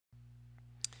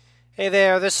Hey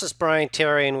there, this is Brian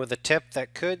Terrian with a tip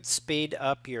that could speed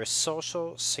up your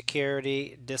Social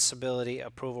Security disability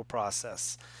approval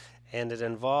process. And it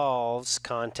involves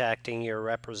contacting your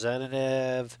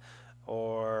representative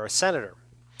or senator.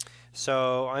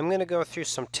 So I'm going to go through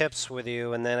some tips with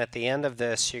you, and then at the end of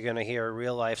this, you're going to hear a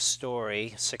real life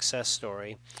story, success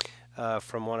story,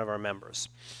 from one of our members.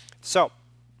 So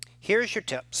here's your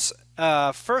tips.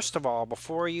 First of all,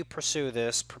 before you pursue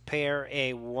this, prepare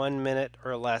a 1 minute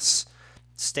or less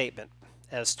statement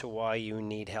as to why you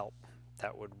need help.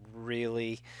 That would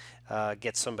really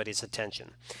get somebody's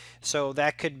attention. So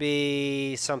that could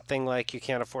be something like you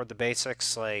can't afford the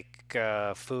basics like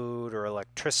food or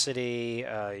electricity,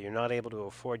 you're not able to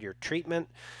afford your treatment,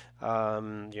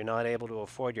 you're not able to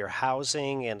afford your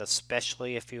housing, and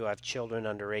especially if you have children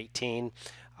under 18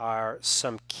 are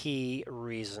some key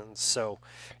reasons. So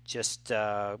just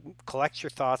collect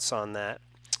your thoughts on that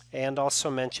and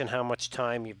also mention how much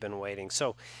time you've been waiting.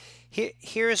 So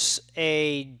here's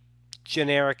a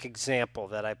generic example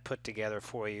that I put together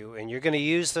for you, and you're going to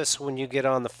use this when you get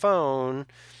on the phone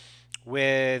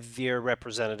with your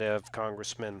representative,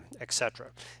 congressman,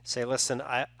 etc. Say, listen,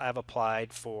 I've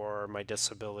applied for my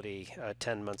disability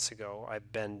 10 months ago.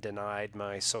 I've been denied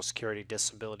my Social Security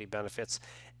disability benefits,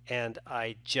 and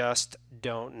I just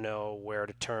don't know where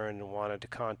to turn and wanted to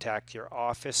contact your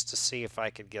office to see if I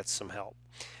could get some help.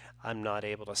 I'm not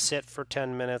able to sit for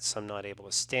 10 minutes. I'm not able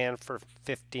to stand for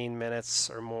 15 minutes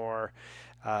or more.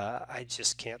 I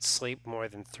just can't sleep more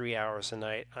than 3 hours a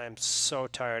night. I'm so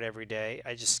tired every day.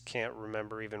 I just can't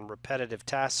remember even repetitive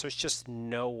tasks. There's just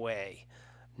no way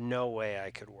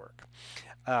I could work.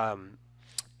 Um,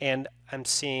 and I'm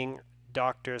seeing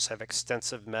doctors have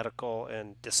extensive medical,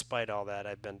 and despite all that,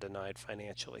 I've been denied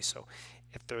financially. So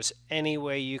if there's any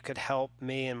way you could help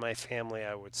me and my family,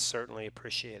 I would certainly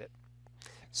appreciate it.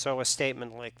 So a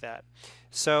statement like that.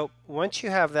 So once you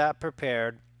have that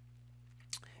prepared,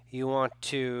 you want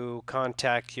to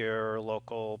contact your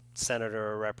local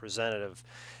senator or representative.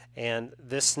 And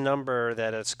this number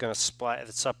that it's going to splat,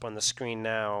 it's up on the screen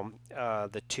now,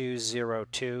 the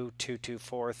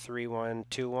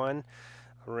 202-224-3121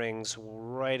 rings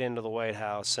right into the White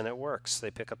House, and it works. They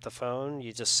pick up the phone.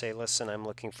 You just say, listen, I'm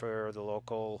looking for the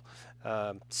local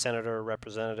senator or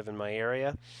representative in my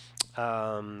area.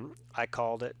 I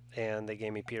called it, and they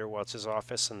gave me Peter Welch's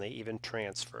office, and they even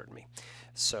transferred me.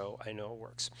 So I know it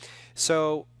works.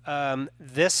 So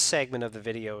this segment of the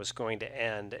video is going to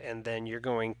end, and then you're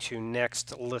going to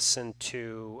next listen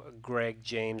to Greg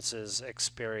James's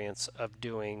experience of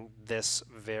doing this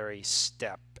very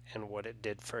step and what it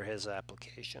did for his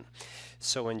application.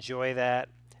 So enjoy that.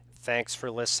 Thanks for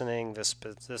listening. This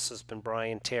has been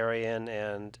Brian Terrian,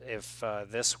 and if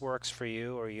this works for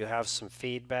you or you have some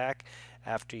feedback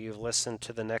after you've listened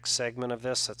to the next segment of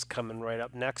this that's coming right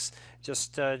up next,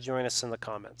 just join us in the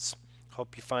comments.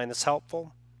 Hope you find this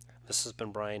helpful. This has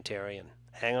been Brian Terrian.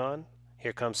 Hang on,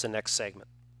 here comes the next segment.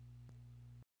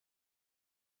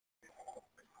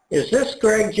 Is this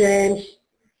Greg James?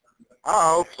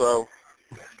 I hope so.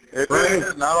 If it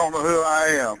isn't, I don't know who I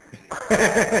am.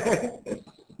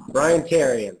 Brian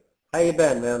Terrian. How you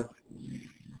been, man?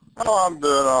 Oh, I'm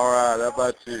doing all right. How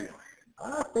about you?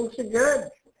 Things are good.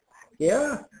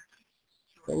 Yeah,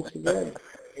 things are good.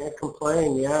 Can't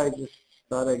complain. Yeah, I just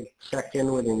thought I'd check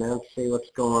in with you, man, see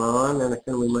what's going on,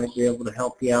 anything we might be able to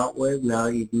help you out with now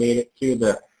you've made it through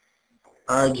the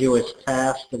arduous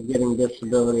task of getting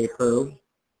disability approved.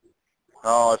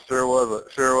 Oh, it sure was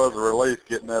a relief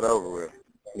getting that over with.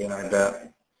 Yeah, I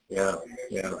bet. Yeah,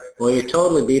 yeah. Well, you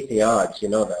totally beat the odds, you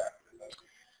know that.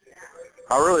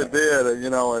 I really did,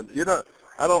 and I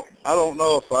don't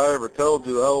know if I ever told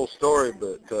you the whole story,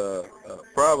 but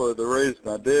probably the reason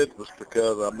I did was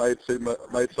because I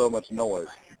made so much noise.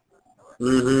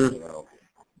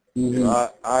 Mm-hmm.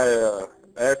 I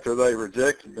after they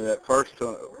rejected me that first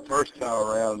time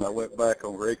around, and I went back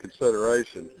on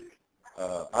reconsideration.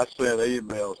 I sent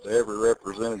emails to every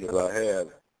representative I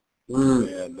had,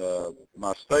 and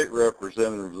my state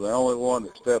representative was the only one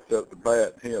that stepped up to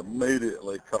bat. He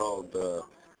immediately called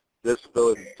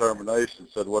disability determination,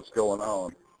 said, "What's going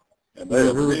on?" And they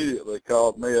immediately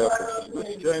called me up and said,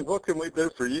 "Mr. James, what can we do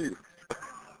for you?"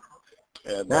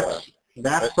 And that's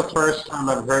the first time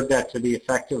I've heard that to be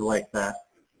effective like that.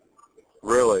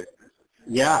 Really?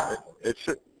 Yeah. It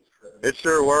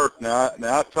sure worked. Now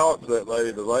I talked to that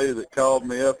lady. The lady that called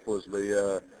me up was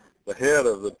the head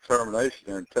of the determination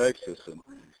there in Texas, and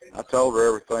I told her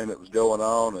everything that was going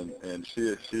on, and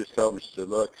she just told me, she said,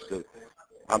 "Look," she said,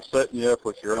 "I'm setting you up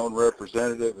with your own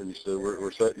representative," and she said,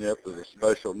 we're setting you up with a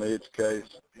special needs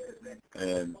case,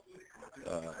 and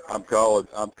I'm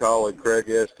calling Craig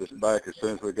Estes back as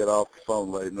soon as we get off the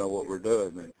phone, let him know what we're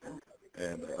doing.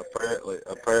 And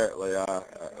apparently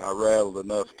I rattled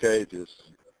enough cages.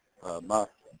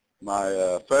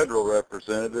 My federal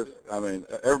representative, I mean,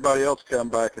 everybody else come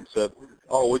back and said,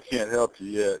 "Oh, we can't help you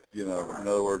yet." You know, in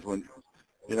other words, when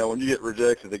you get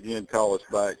rejected again, call us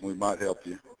back and we might help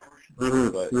you.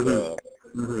 But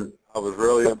I was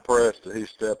really impressed that he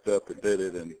stepped up and did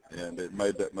it, and it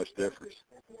made that much difference.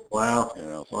 Wow. You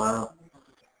know, so Wow.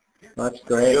 That's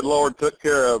great. good Lord took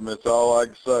care of him. That's all I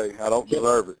can say. I don't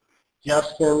deserve it.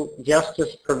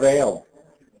 Justice prevailed.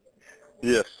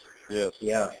 Yes.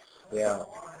 Yeah.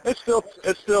 It still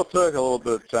took a little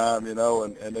bit of time, you know,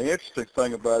 and the interesting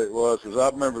thing about it was I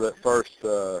remember that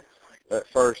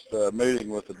first meeting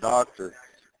with the doctor.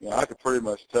 You know, I could pretty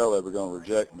much tell they were going to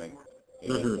reject me,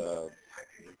 and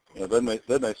you know, then they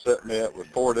set me up with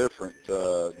 4 different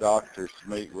doctors to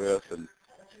meet with, and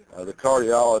the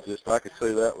cardiologist, I could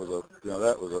see that was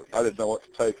I didn't know what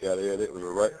to take out of it. It was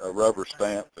a rubber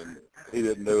stamp, and he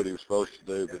didn't do what he was supposed to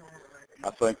do, but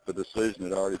I think the decision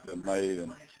had already been made,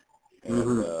 and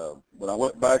when I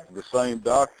went back to the same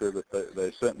doctor that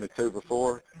they sent me to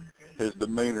before, his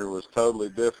demeanor was totally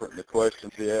different. The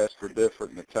questions he asked were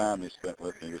different, and the time he spent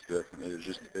with me was different. It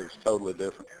was totally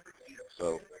different.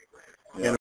 So, you know,